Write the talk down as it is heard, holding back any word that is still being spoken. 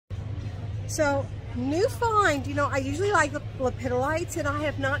So new find, you know, I usually like the lepidolites, and I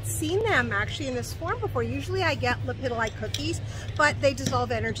have not seen them actually in this form before. Usually I get lepidolite cookies, but they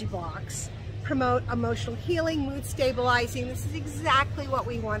dissolve energy blocks, promote emotional healing, mood stabilizing. This is exactly what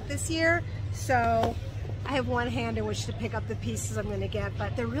we want this year. So I have one hand in which to pick up the pieces I'm going to get,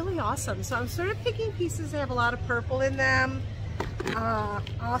 but they're really awesome. So I'm sort of picking pieces that have a lot of purple in them.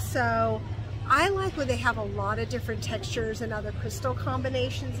 Also, I like when they have a lot of different textures and other crystal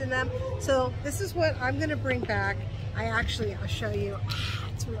combinations in them. So this is what I'm going to bring back. I'll show you.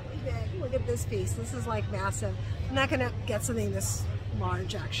 It's really big. Look at this piece. This is like massive. I'm not going to get something this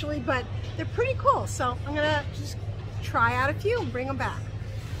large actually, but they're pretty cool. So I'm going to just try out a few and bring them back.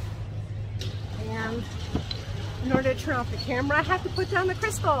 And in order to turn off the camera, I have to put down the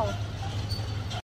crystal.